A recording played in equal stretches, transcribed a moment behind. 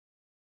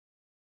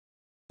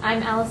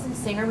I'm Allison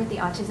Singer with the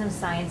Autism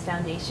Science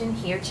Foundation,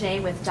 here today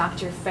with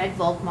Dr. Fred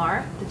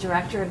Volkmar, the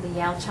director of the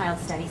Yale Child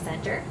Study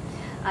Center.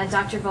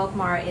 Dr.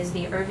 Volkmar is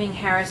the Irving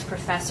Harris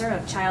Professor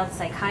of Child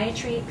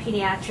Psychiatry,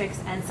 Pediatrics,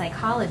 and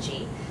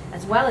Psychology,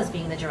 as well as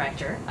being the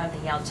director of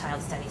the Yale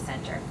Child Study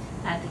Center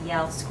at the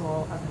Yale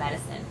School of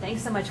Medicine.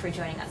 Thanks so much for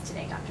joining us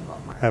today, Dr.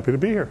 Volkmar. Happy to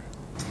be here.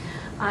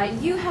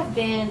 You have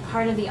been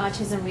part of the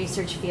autism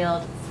research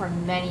field for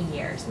many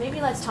years.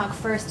 Maybe let's talk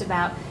first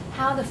about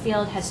how the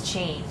field has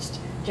changed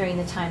during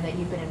the time that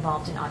you've been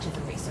involved in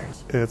autism research.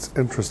 It's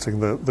interesting.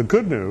 The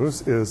good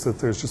news is that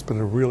there's just been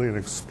an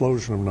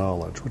explosion of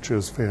knowledge, which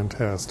is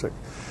fantastic.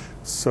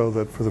 So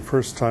that for the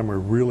first time we're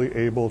really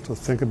able to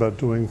think about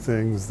doing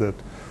things that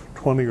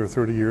 20 or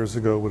 30 years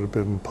ago would have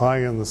been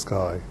pie in the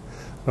sky.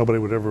 Nobody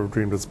would ever have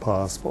dreamed it's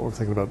possible. We're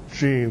thinking about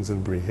genes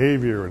and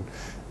behavior and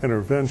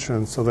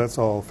intervention, so that's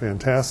all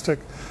fantastic.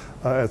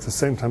 At the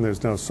same time,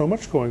 there's now so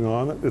much going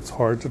on that it's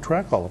hard to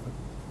track all of it.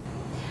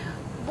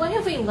 What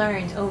have we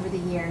learned over the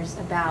years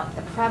about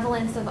the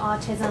prevalence of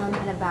autism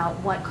and about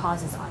what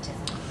causes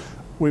autism?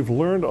 We've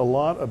learned a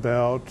lot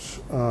about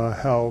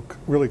how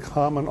really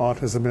common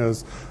autism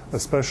is,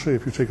 especially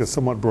if you take a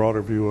somewhat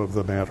broader view of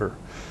the matter.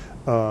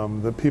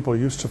 That people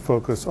used to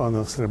focus on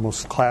the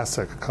most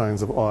classic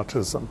kinds of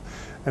autism.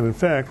 And in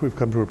fact, we've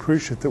come to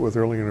appreciate that with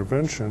early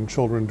intervention,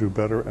 children do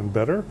better and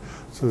better.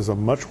 So there's a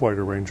much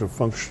wider range of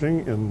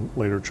functioning in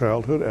later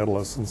childhood,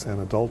 adolescence,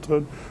 and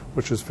adulthood,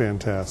 which is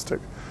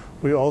fantastic.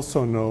 We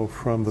also know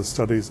from the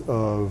studies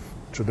of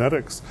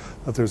genetics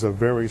that there's a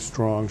very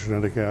strong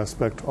genetic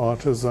aspect to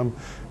autism.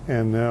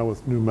 And now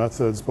with new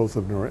methods, both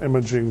of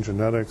neuroimaging,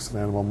 genetics, and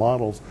animal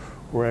models,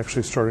 we're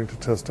actually starting to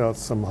test out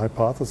some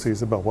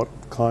hypotheses about what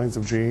kinds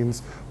of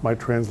genes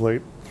might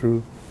translate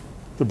through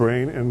the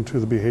brain into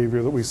the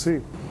behavior that we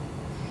see.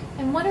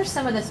 And what are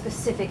some of the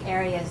specific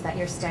areas that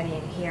you're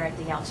studying here at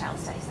the Yale Child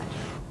Study Center?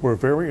 We're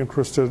very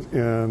interested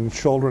in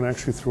children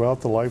actually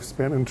throughout the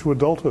lifespan into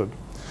adulthood.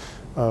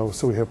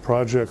 So we have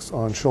projects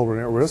on children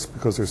at risk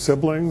because they're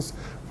siblings,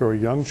 very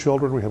young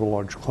children. We have a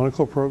large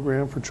clinical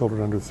program for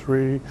children under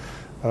 3.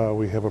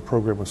 We have a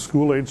program with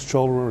school-age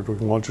children. We're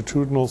doing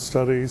longitudinal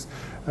studies,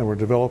 and we're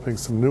developing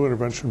some new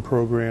intervention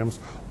programs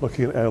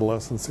looking at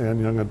adolescents and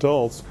young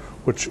adults,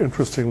 which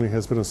interestingly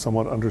has been a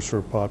somewhat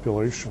underserved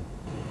population.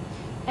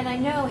 And I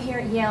know here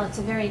at Yale it's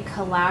a very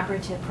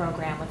collaborative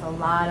program with a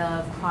lot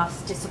of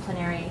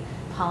cross-disciplinary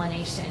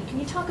pollination. Can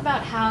you talk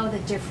about how the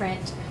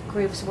different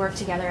groups work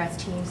together as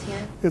teams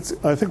here?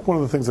 I think one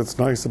of the things that's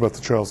nice about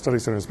the Child Study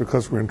Center is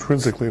because we're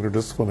intrinsically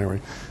interdisciplinary.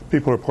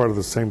 People are part of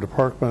the same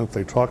department,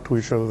 they talk to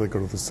each other, they go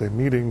to the same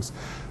meetings.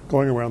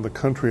 Going around the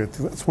country, I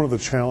think that's one of the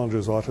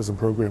challenges autism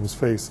programs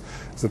face,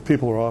 is that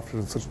people are often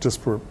in such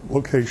disparate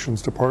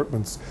locations,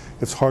 departments,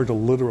 it's hard to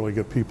literally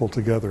get people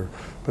together.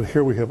 But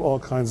here we have all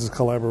kinds of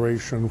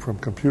collaboration from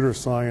computer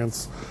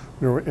science,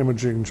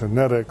 neuroimaging,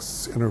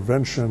 genetics,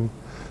 intervention,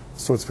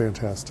 so it's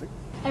fantastic.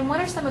 And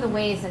what are some of the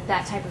ways that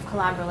that type of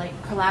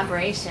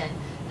collaboration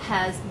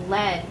has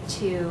led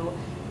to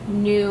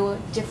new,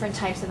 different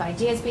types of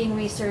ideas being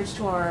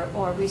researched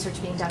or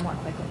research being done more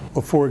quickly?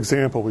 Well, for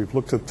example, we've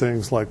looked at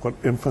things like what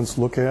infants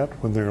look at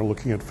when they're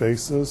looking at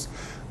faces.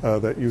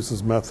 That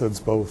uses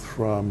methods both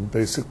from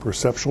basic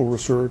perceptual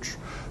research,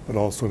 but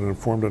also an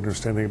informed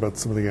understanding about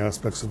some of the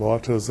aspects of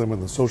autism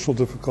and the social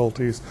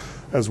difficulties,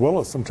 as well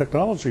as some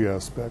technology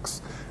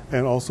aspects.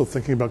 And also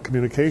thinking about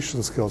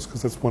communication skills,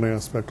 because that's one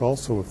aspect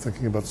also of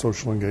thinking about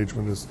social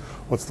engagement, is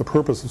what's the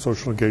purpose of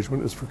social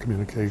engagement is for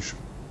communication.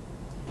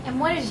 And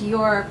what is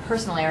your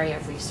personal area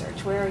of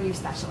research? Where are you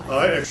specialized?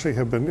 I actually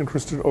have been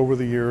interested over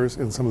the years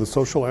in some of the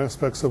social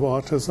aspects of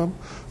autism.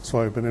 So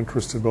I've been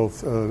interested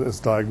both as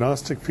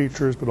diagnostic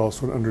features, but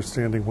also in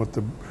understanding what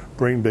the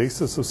brain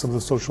basis of some of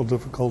the social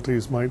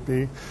difficulties might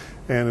be.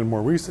 And in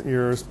more recent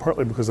years,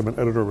 partly because I'm an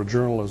editor of a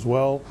journal as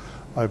well,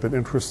 I've been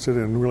interested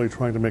in really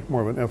trying to make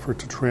more of an effort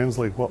to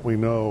translate what we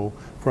know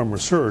from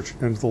research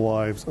into the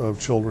lives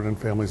of children and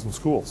families and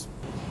schools.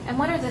 And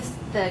what are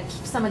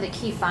some of the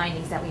key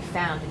findings that we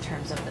found in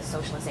terms of the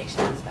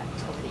socialization aspect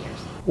over the years?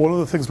 One of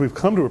the things we've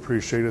come to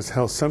appreciate is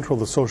how central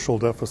the social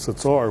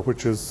deficits are,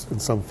 which is, in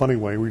some funny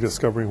way,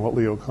 rediscovering what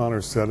Leo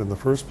Kanner said in the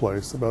first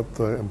place about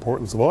the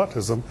importance of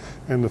autism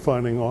and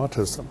defining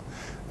autism.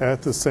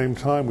 At the same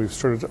time, we've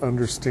started to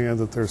understand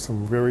that there's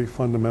some very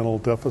fundamental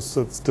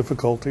deficits,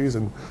 difficulties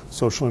in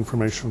social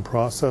information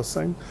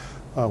processing,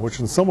 which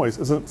in some ways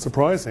isn't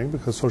surprising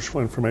because social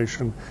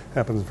information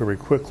happens very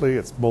quickly.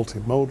 It's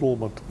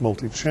multimodal,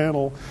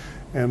 multi-channel.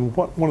 And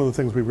one of the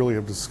things we really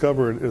have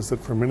discovered is that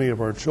for many of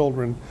our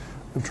children,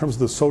 in terms of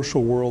the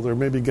social world, they're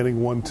maybe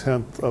getting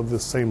 1/10 of the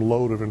same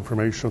load of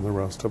information the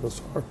rest of us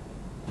are.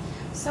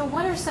 So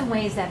what are some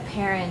ways that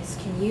parents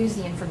can use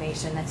the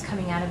information that's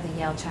coming out of the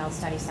Yale Child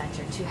Study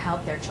Center to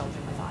help their children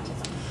with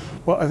autism?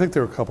 Well, I think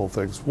there are a couple of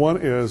things. One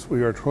is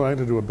we are trying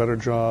to do a better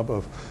job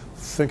of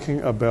thinking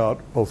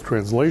about both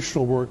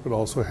translational work, but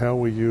also how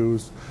we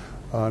use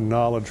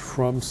knowledge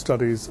from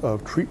studies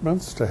of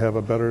treatments to have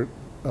a better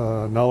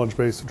knowledge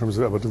base in terms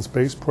of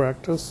evidence-based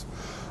practice.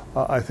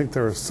 I think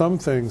there are some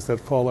things that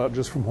fall out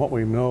just from what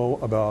we know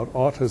about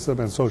autism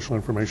and social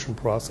information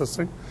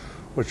processing,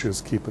 which is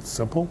keep it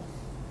simple,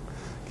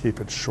 keep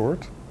it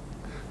short,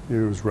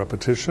 use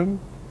repetition,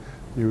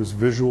 use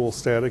visual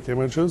static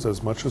images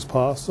as much as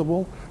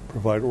possible,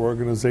 provide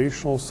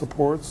organizational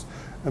supports,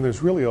 and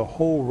there's really a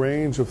whole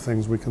range of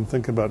things we can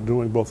think about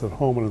doing both at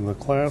home and in the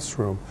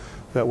classroom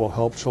that will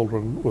help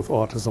children with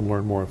autism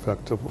learn more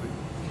effectively.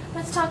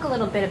 Let's talk a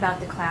little bit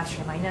about the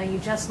classroom. I know you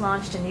just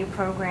launched a new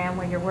program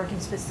where you're working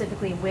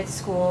specifically with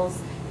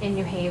schools in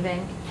New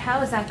Haven.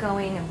 How is that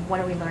going, and what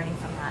are we learning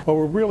from that? Well,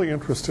 we're really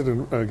interested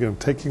in, again,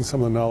 taking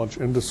some of the knowledge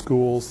into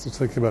schools,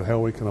 thinking about how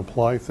we can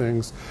apply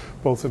things,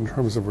 both in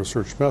terms of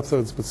research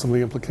methods, but some of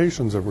the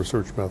implications of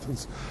research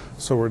methods.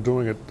 So we're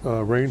doing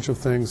a range of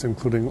things,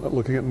 including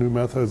looking at new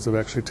methods of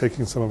actually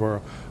taking some of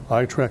our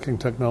eye tracking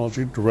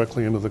technology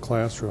directly into the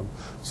classroom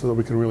so that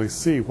we can really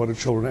see what do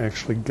children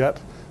actually get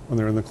when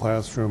they're in the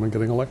classroom and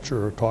getting a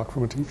lecture or talk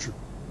from a teacher.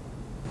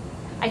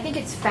 I think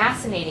it's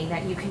fascinating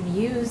that you can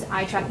use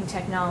eye tracking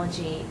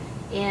technology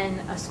in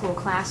a school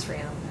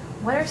classroom.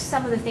 What are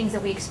some of the things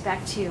that we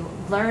expect to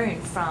learn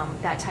from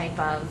that type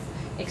of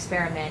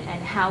experiment,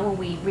 and how will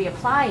we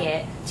reapply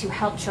it to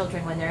help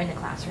children when they're in the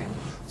classroom?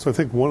 So I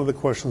think one of the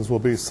questions will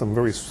be some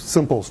very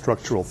simple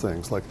structural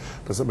things, like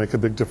does it make a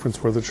big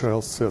difference where the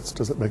child sits?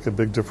 Does it make a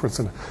big difference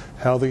in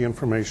how the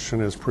information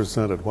is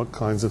presented? What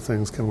kinds of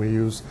things can we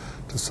use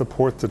to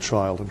support the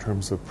child in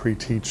terms of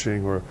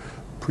pre-teaching or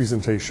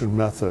presentation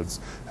methods?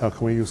 How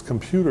can we use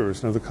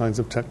computers and other kinds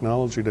of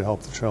technology to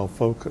help the child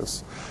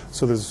focus?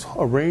 So there's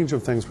a range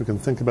of things we can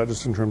think about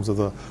just in terms of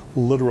the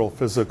literal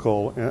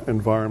physical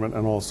environment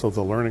and also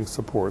the learning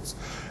supports.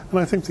 And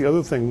I think the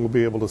other thing we'll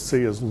be able to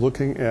see is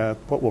looking at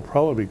what will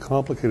probably be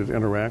complicated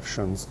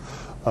interactions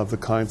of the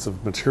kinds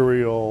of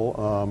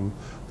material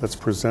that's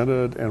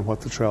presented and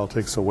what the child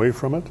takes away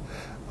from it,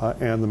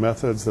 and the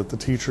methods that the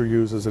teacher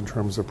uses in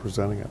terms of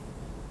presenting it.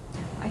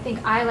 I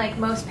think I, like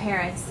most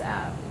parents,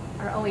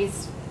 are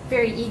always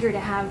very eager to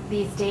have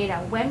these data.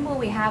 When will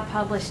we have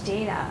published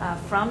data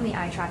from the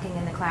eye tracking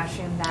in the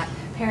classroom that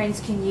parents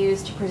can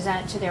use to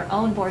present to their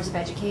own boards of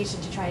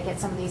education to try to get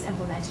some of these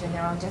implemented in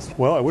their own district?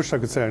 Well, I wish I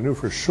could say I knew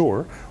for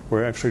sure.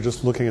 We're actually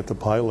just looking at the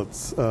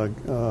pilot's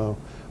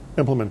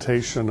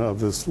implementation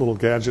of this little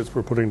gadgets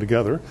we're putting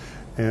together,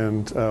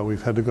 and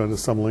we've had to go into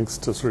some links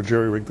to sort of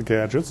jerry-rig the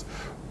gadgets,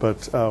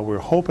 but we're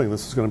hoping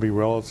this is going to be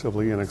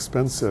relatively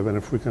inexpensive, and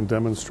if we can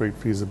demonstrate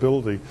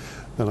feasibility,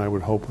 then I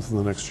would hope within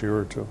the next year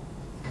or two.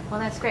 Well,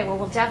 that's great. Well,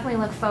 we'll definitely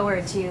look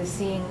forward to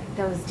seeing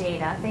those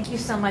data. Thank you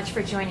so much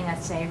for joining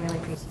us today. I really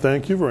appreciate it.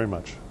 Thank you very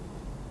much.